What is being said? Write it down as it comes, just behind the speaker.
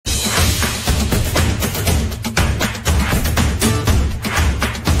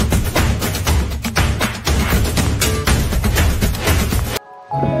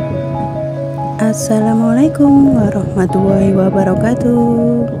Assalamualaikum warahmatullahi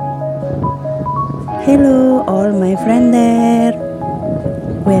wabarakatuh. Hello all my friends there.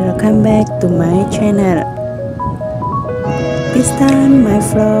 Welcome back to my channel. This time my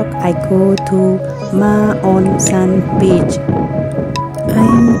vlog I go to Ma On Shan Beach.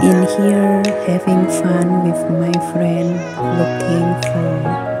 I'm in here having fun with my friend looking for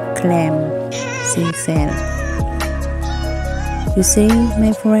clam seashell. You see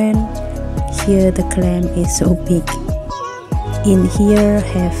my friend, here the clam is so big. In here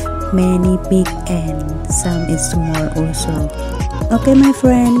have many big and some is small also. Okay my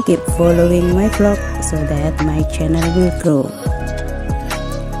friend, keep following my vlog so that my channel will grow.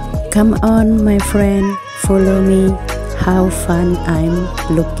 Come on my friend, follow me how fun I'm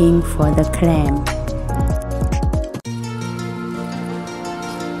looking for the clam.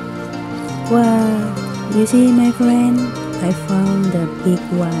 Wow, you see my friend, I found the big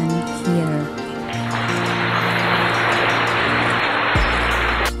one here.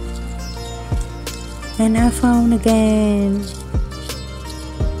 And I found again.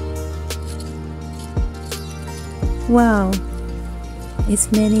 Wow,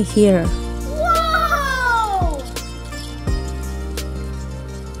 it's many here. Wow!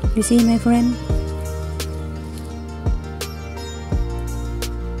 You see my friend?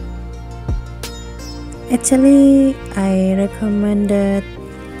 Actually, I recommended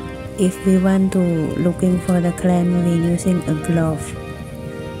if we want to looking for the clam, we using a glove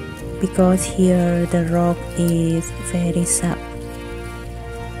because here the rock is very sharp,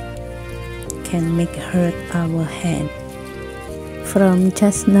 can make hurt our hand. From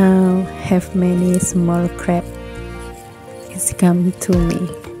just now, have many small crab. It's come to me.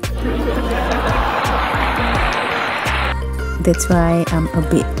 That's why I'm a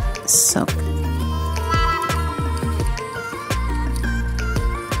bit shocked.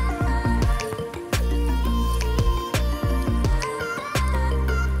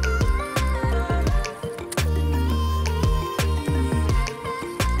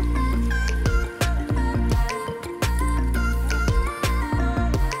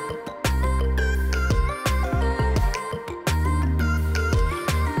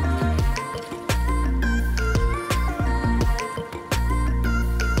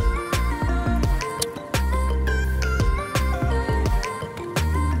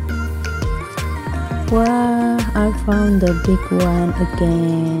 Wow, I found the big one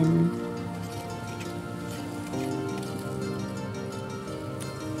again.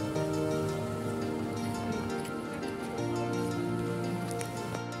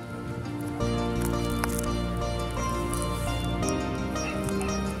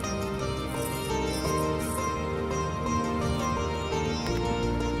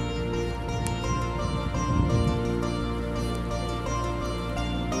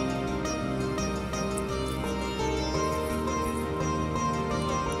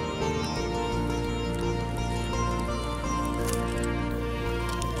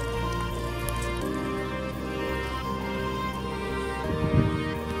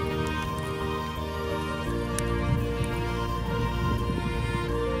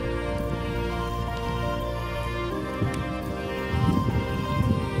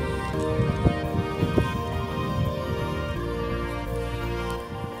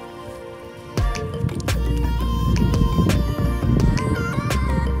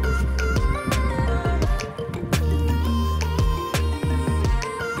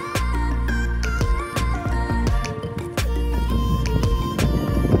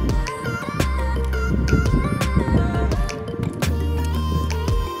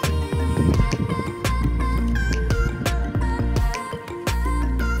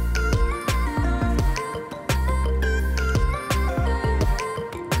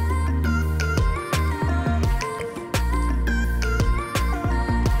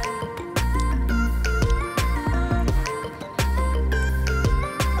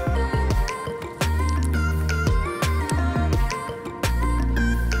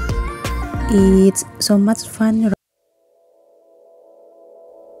 It's so much fun.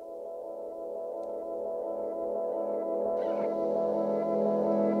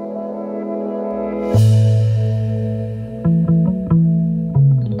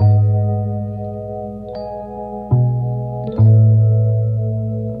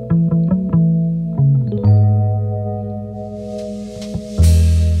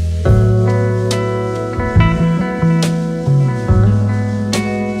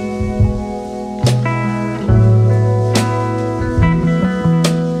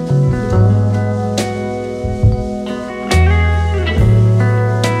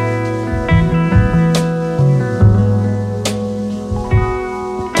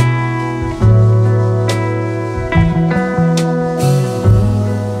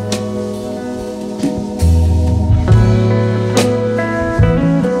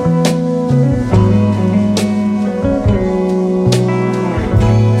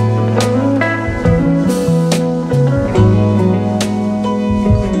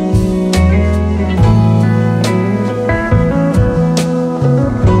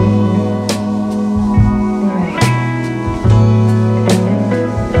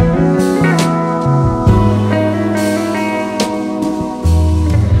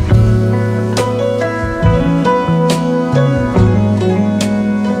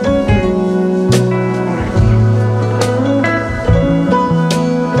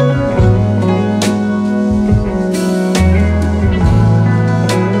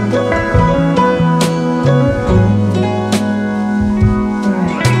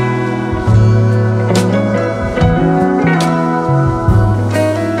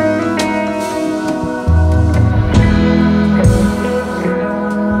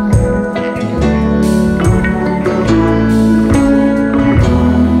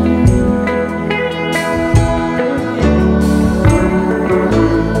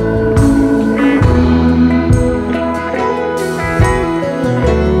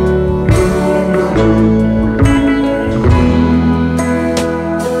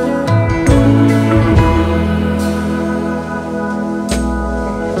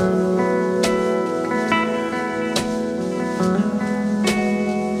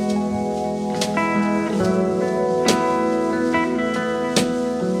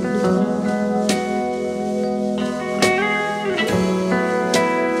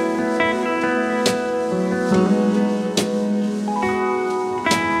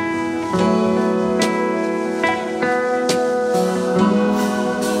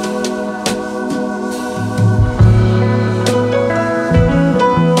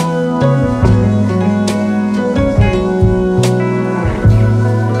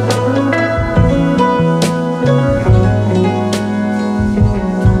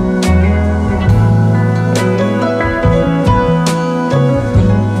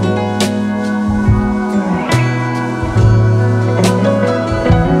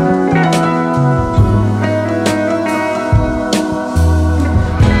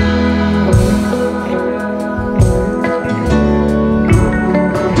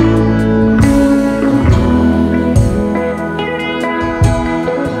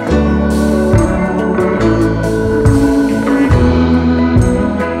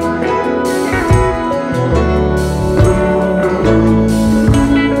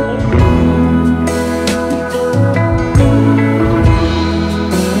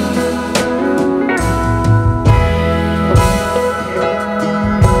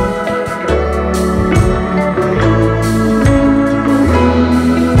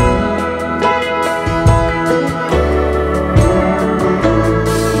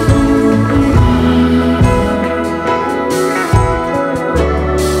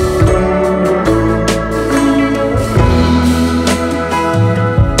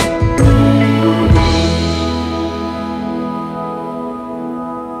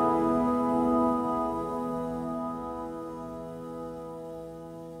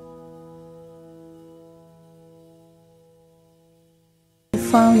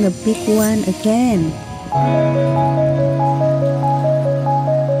 found the big one again.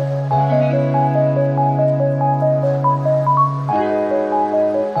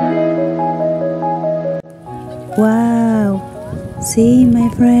 Wow, see my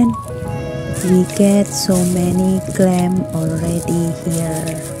friend, we get so many clams already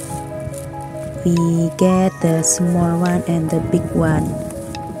here. We get the small one and the big one,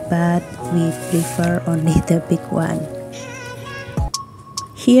 but we prefer only the big one.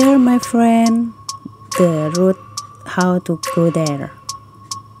 Here my friend, the route how to go there.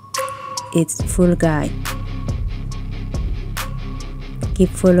 It's full guide. Keep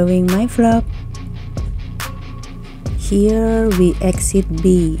following my vlog. Here we exit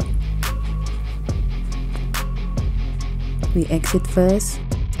B. We exit first.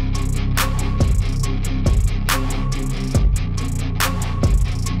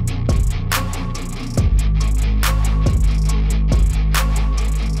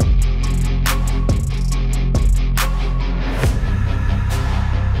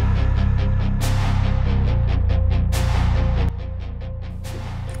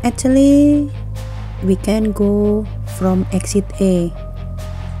 Actually, we can go from exit A,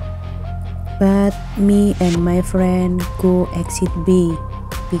 but me and my friend go exit B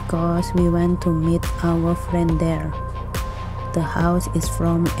because we want to meet our friend there. The house is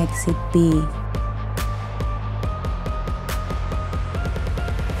from exit B.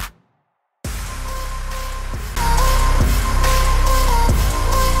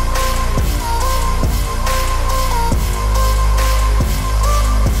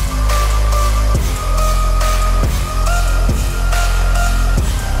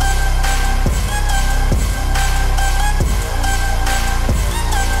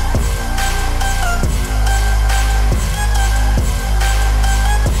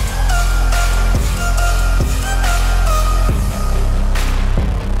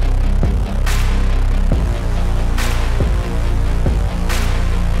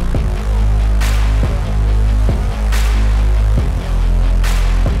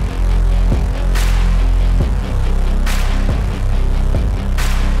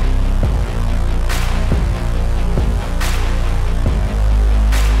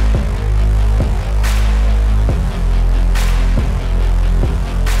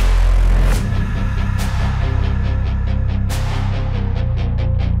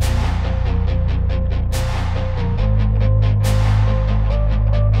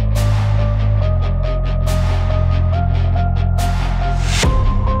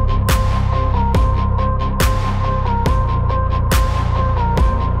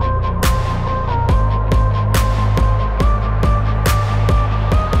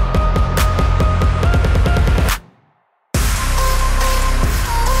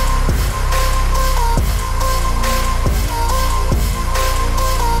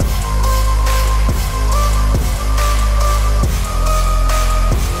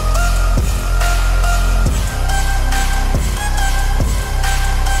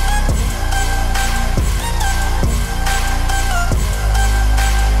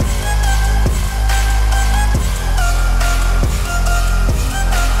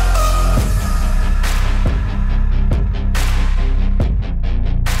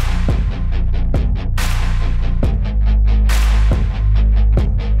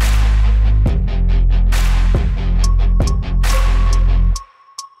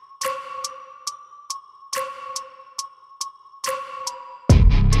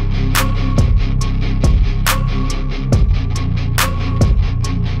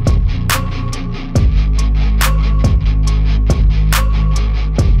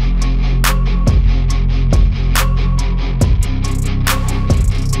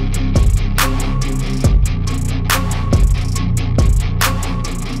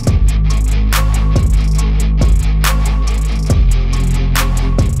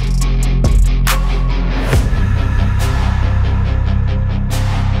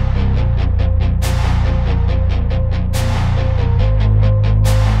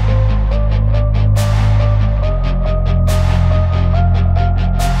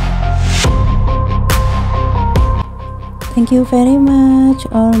 Thank you very much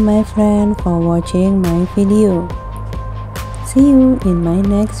all my friends for watching my video. See you in my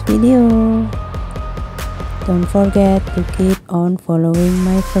next video. Don't forget to keep on following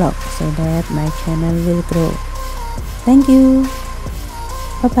my vlog so that my channel will grow. Thank you.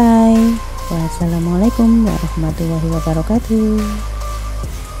 Bye bye. Wassalamualaikum warahmatullahi wabarakatuh.